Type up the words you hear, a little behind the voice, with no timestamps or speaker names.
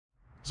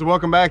So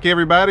welcome back,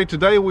 everybody.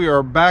 Today we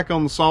are back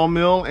on the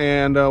sawmill,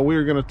 and we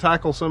are going to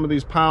tackle some of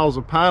these piles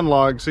of pine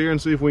logs here and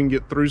see if we can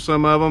get through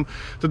some of them.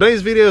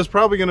 Today's video is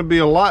probably going to be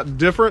a lot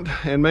different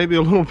and maybe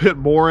a little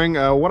bit boring.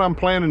 What I'm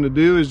planning to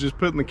do is just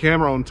putting the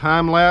camera on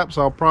time lapse.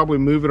 I'll probably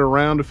move it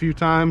around a few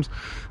times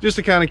just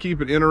to kind of keep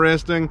it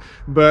interesting.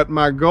 But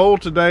my goal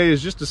today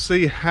is just to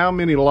see how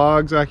many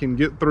logs I can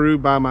get through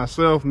by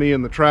myself, me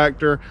and the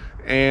tractor.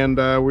 And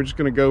we're just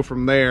going to go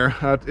from there.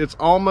 It's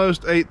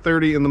almost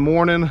 8:30 in the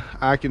morning.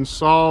 I can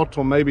saw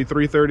till maybe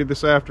 3:30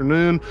 this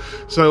afternoon.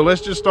 So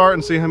let's just start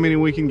and see how many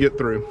we can get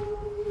through.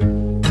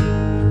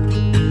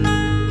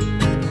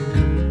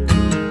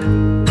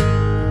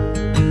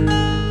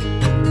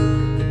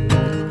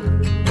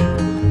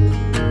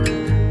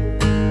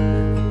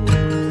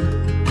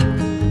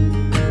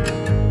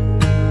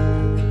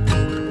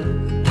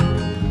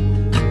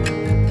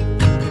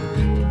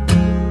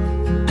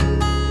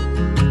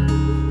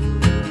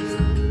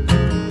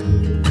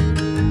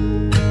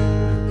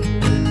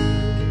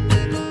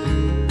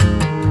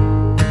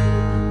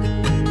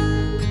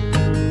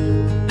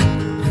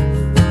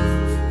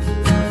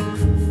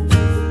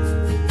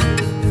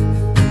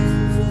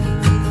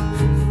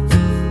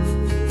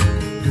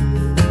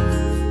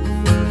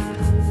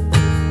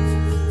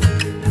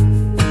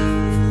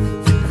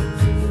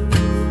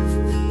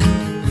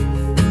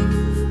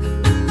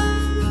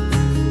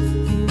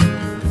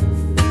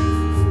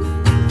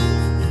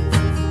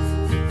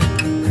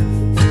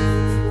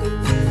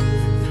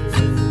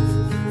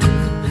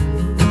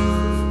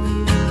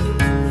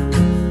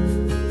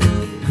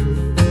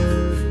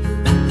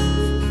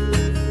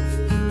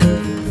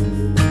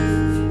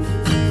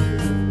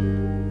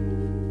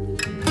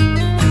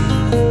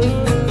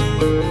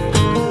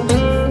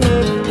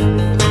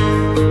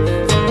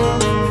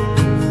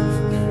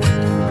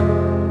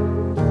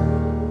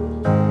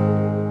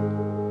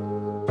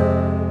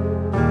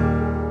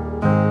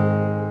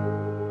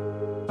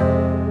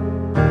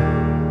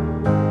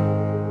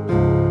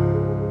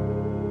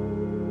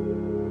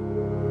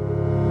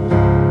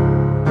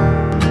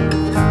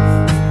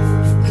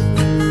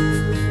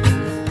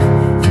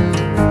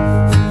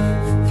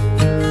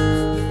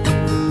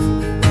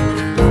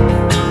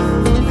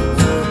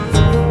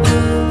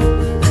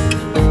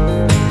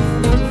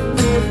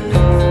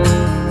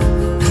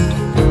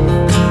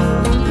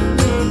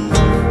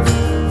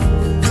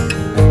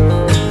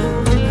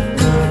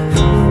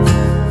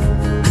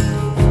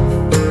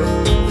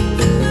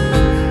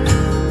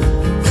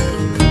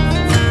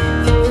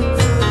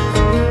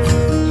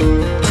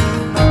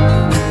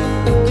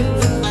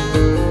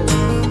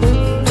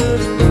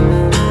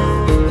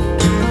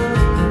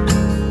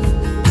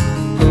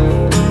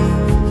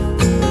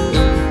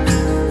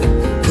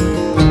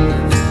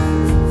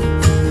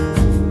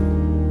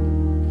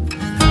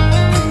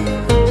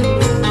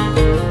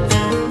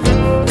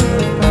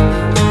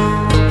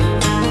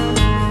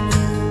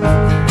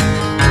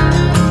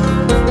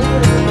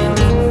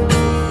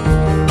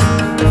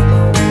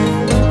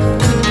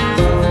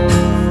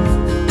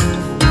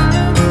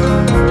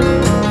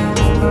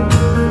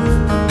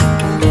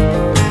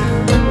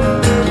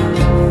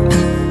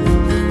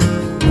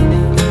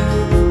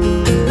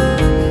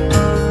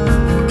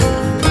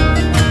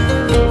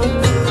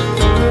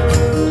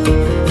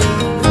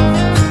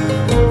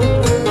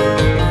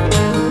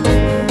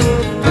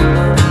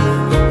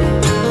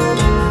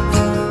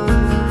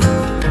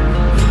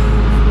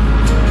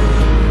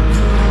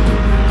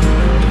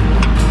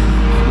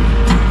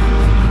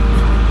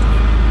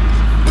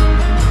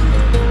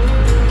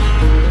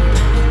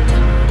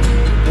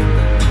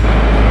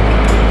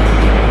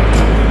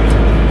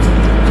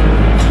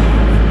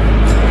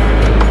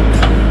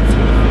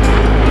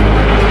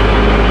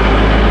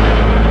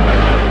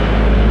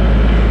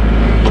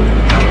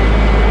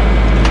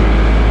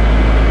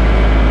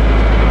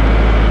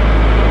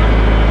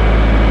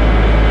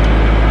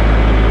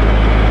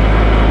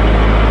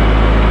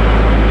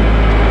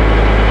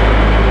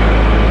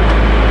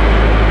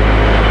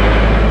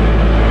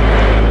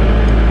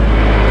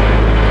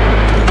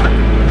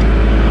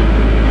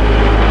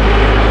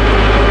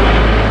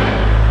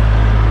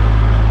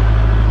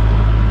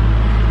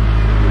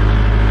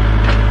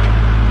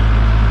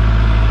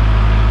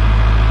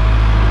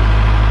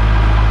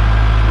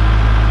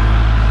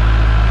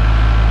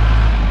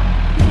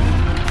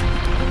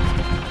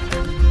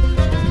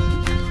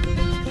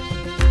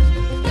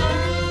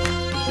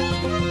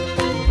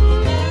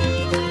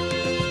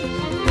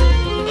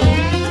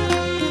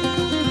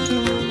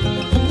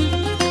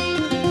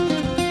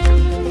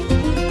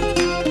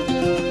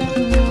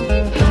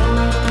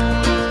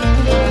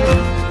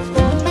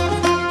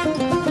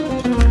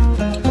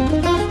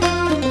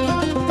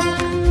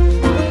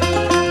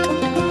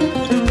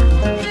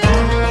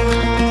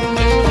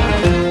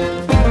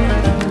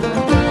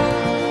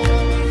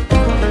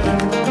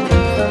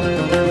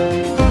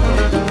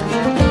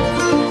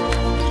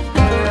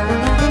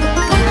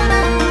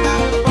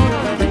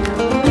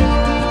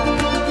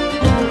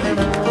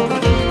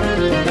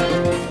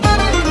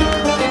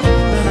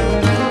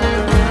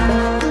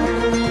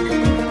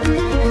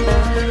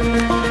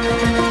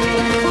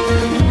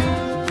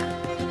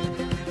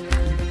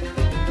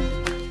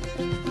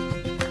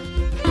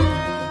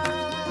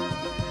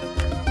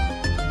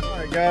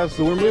 guys,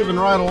 so we're moving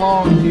right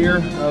along here.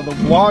 The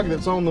log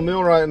that's on the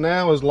mill right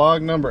now is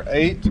log number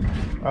 8.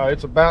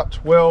 It's about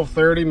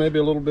 12:30, maybe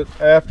a little bit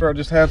after. I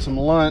just had some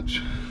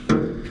lunch,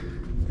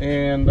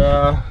 and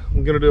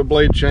we're gonna do a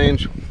blade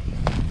change.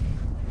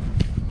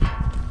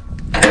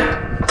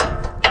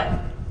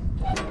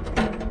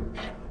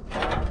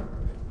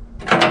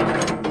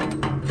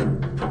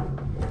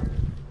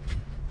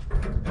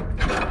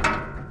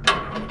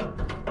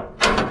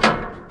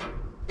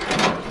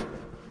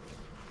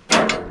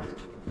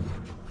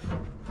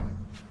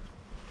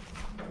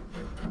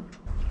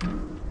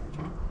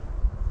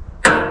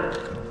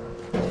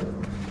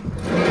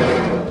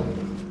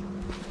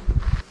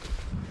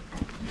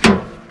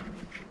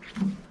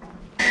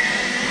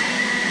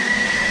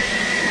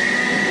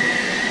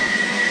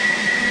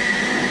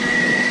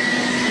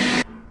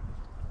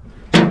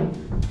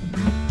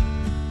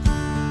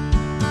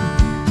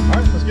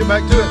 Get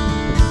back to it.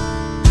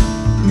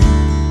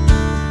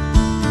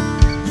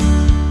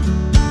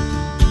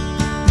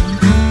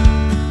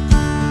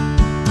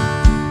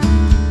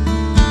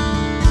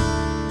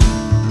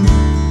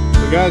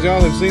 So guys,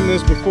 y'all have seen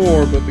this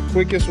before, but the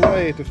quickest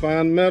way to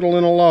find metal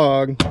in a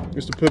log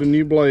is to put a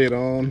new blade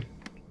on.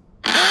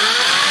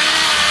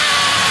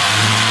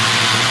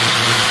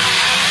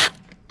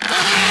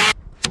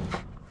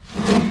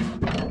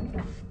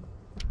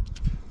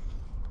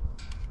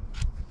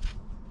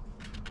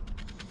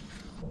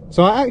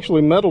 So I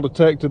actually metal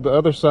detected the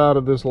other side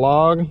of this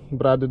log,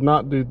 but I did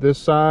not do this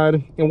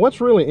side. And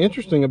what's really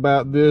interesting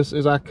about this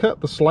is I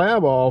cut the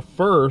slab off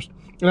first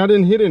and I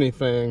didn't hit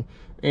anything.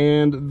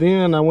 And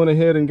then I went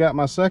ahead and got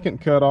my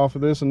second cut off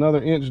of this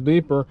another inch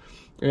deeper,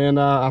 and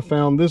I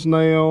found this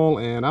nail,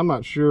 and I'm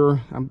not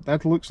sure,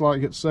 that looks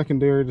like it's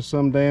secondary to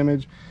some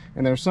damage,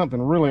 and there's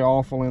something really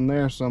awful in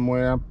there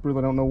somewhere. I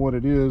really don't know what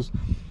it is.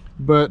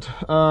 But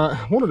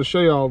I wanted to show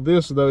you all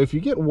this though. If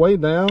you get way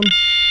down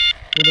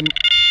with a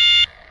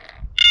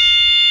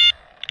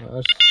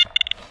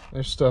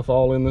there's stuff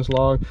all in this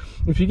log.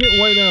 If you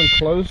get way down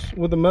close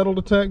with the metal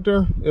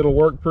detector, it'll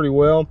work pretty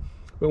well.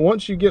 But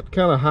once you get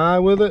kind of high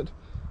with it,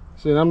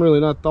 see, I'm really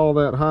not all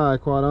that high,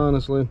 quite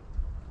honestly,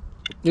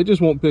 it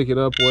just won't pick it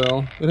up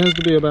well. It has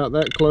to be about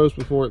that close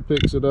before it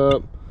picks it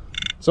up.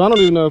 So I don't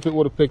even know if it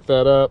would have picked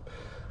that up.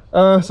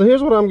 So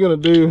here's what I'm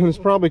going to do, and it's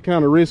probably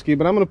kind of risky,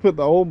 but I'm going to put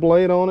the old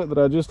blade on it that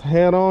I just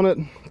had on it,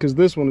 because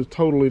this one is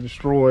totally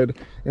destroyed,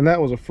 and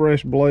that was a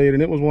fresh blade,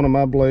 and it was one of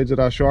my blades that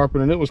I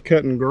sharpened, and it was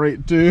cutting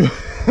great too.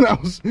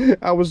 And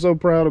I was so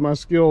proud of my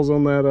skills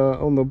on that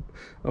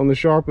on the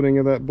sharpening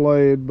of that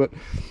blade. But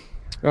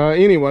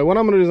anyway, what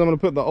I'm going to do is I'm going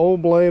to put the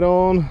old blade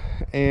on,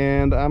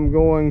 and I'm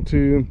going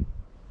to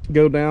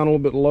go down a little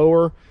bit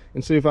lower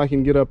and see if I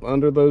can get up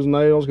under those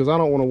nails, because I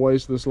don't want to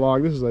waste this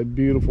log. This is a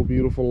beautiful,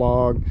 beautiful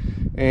log,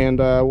 and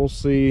we'll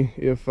see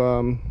if,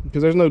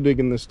 because there's no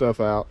digging this stuff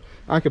out.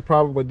 I could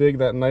probably dig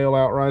that nail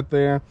out right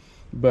there,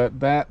 but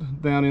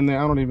that down in there,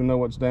 I don't even know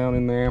what's down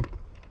in there.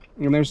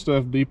 And there's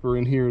stuff deeper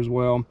in here as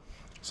well.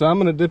 So I'm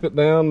going to dip it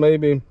down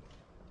maybe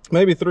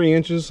 3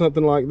 inches,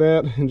 something like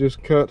that, and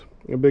just cut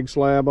a big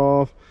slab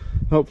off.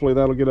 Hopefully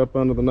that'll get up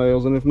under the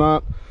nails, and if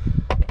not,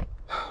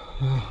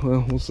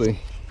 well, we'll see.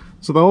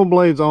 So the old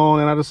blade's on,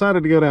 and I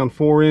decided to go down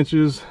 4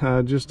 inches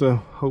just to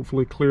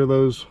hopefully clear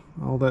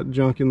all that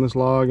junk in this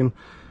log, and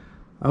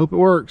I hope it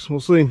works. We'll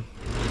see.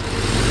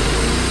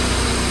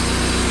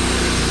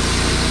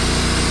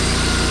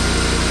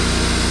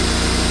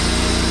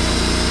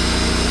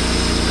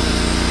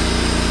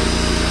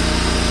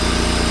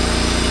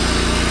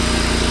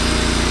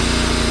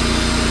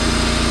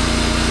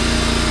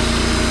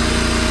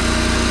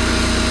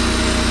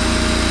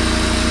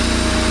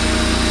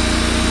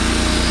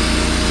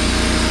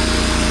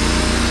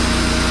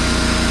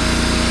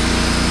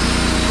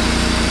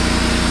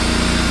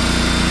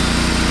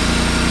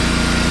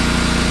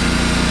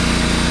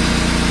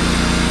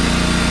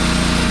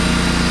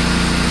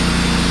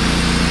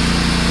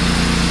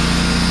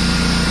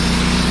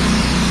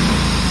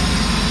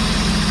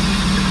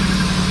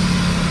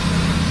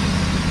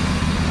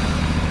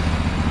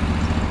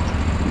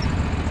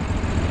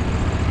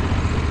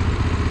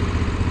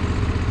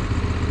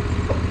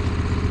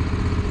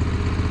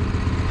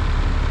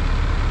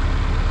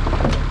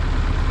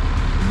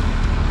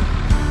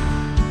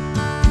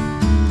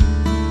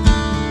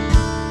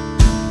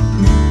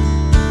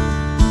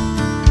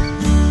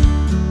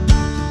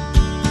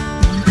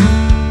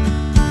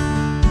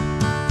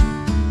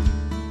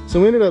 So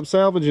we ended up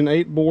salvaging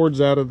 8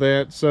 boards out of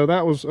that, so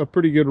that was a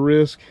pretty good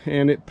risk,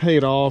 and it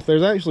paid off.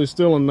 There's actually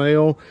still a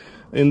nail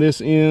in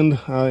this end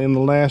in the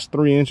last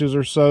 3 inches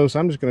or so, so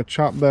I'm just going to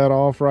chop that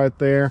off right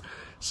there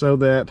so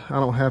that I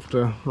don't have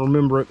to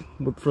remember it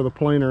for the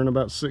planer in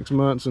about 6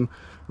 months and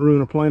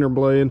ruin a planer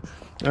blade.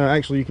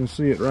 Actually, you can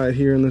see it right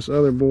here in this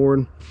other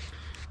board.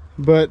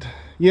 But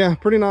yeah,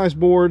 pretty nice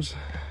boards,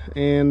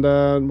 and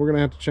we're going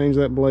to have to change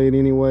that blade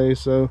anyway,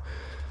 so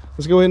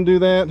let's go ahead and do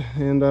that,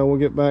 and we'll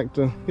get back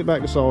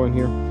to sawing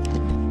here.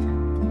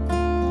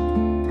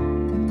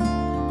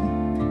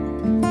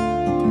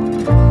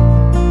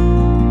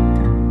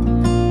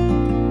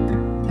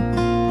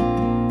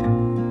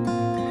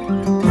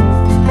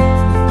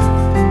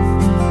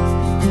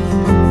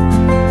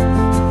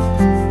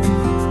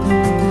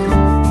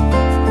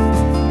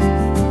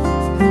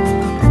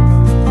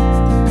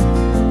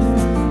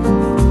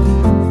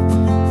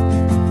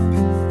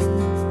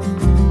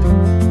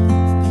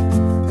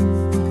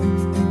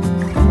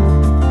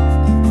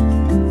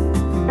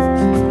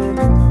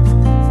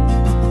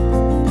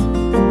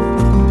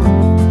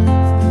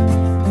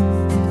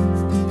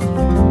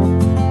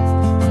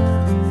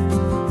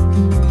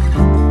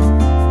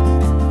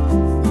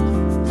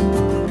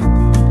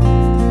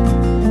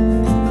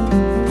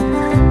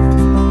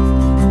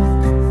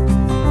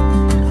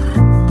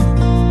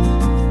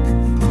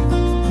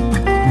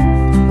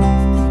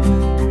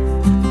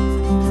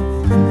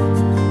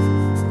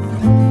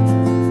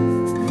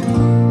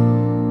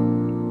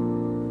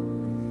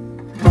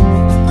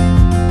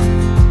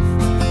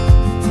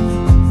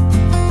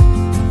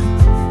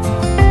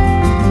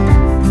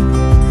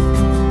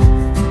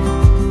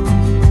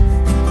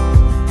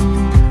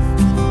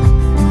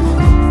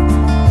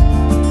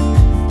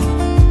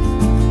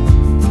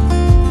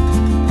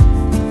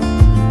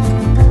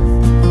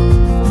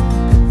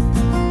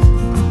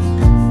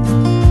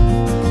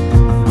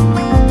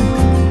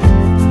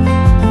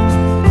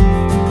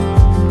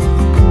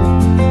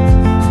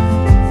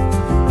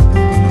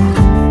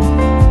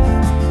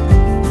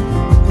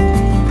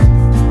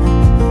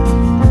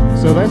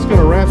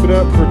 wrap it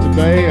up for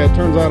today. It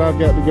turns out I've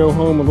got to go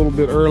home a little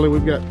bit early.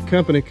 We've got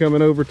company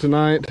coming over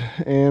tonight,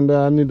 and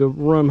I need to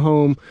run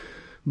home.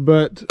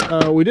 But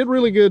we did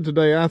really good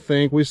today, I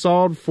think. We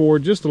sawed for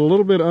just a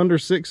little bit under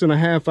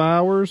 6.5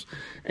 hours,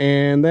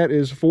 and that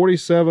is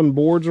 47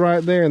 boards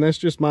right there, and that's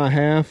just my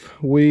half.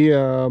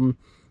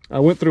 I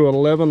went through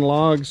 11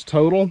 logs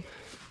total,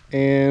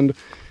 and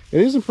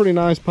these are pretty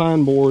nice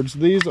pine boards.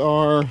 These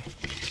are,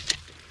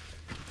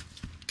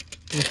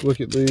 let's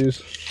look at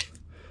these.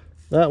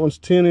 That one's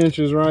 10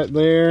 inches right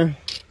there.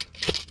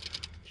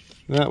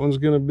 That one's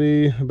going to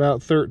be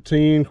about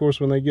 13. Of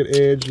course, when they get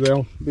edged,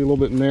 they'll be a little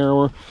bit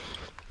narrower.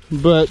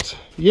 But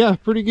yeah,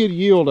 pretty good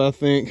yield, I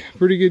think.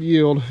 Pretty good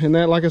yield. And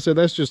that, like I said,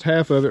 that's just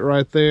half of it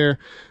right there.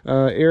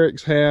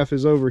 Eric's half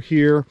is over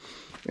here.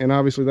 And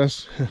obviously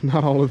that's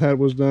not all of that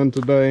was done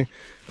today.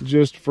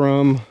 Just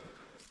from,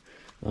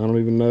 I don't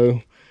even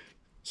know,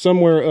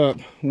 somewhere up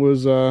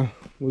was the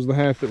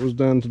half that was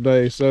done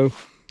today. So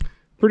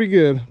pretty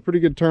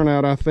good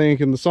turnout, I think.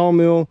 And the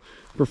sawmill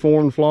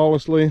performed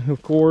flawlessly,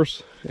 of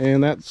course,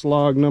 and that's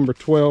log number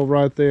 12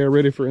 right there,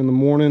 ready for in the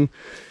morning.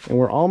 And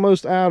we're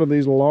almost out of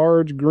these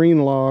large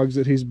green logs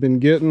that he's been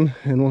getting,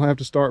 and we'll have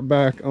to start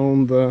back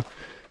on the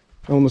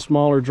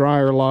smaller,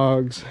 drier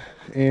logs.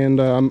 And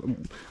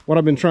what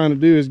I've been trying to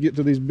do is get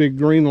to these big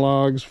green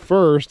logs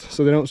first,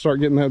 so they don't start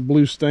getting that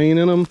blue stain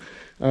in them.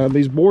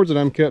 These boards that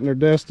I'm cutting are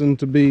destined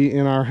to be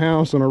in our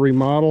house on a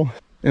remodel,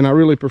 and I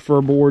really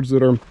prefer boards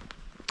that are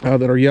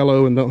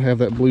yellow and don't have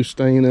that blue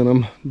stain in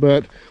them.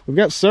 But we've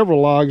got several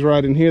logs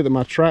right in here that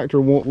my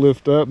tractor won't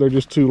lift up. They're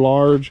just too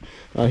large.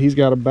 He's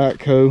got a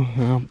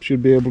backhoe.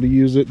 Should be able to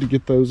use it to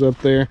get those up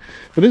there.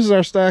 But this is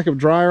our stack of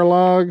drier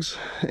logs,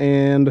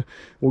 and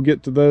we'll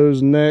get to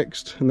those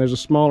next. And there's a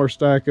smaller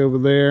stack over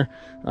there.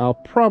 I'll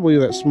probably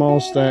do that small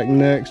stack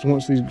next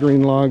once these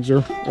green logs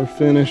are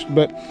finished.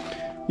 But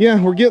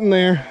yeah, we're getting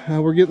there.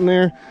 We're getting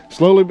there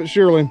slowly but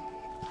surely.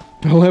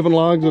 11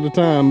 logs at a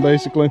time,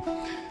 basically.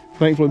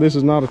 Thankfully, this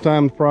is not a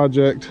timed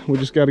project. We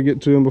just got to get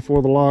to them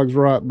before the logs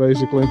rot,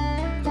 basically.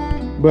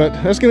 But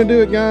that's going to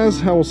do it,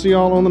 guys. I will see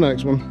y'all on the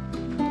next one.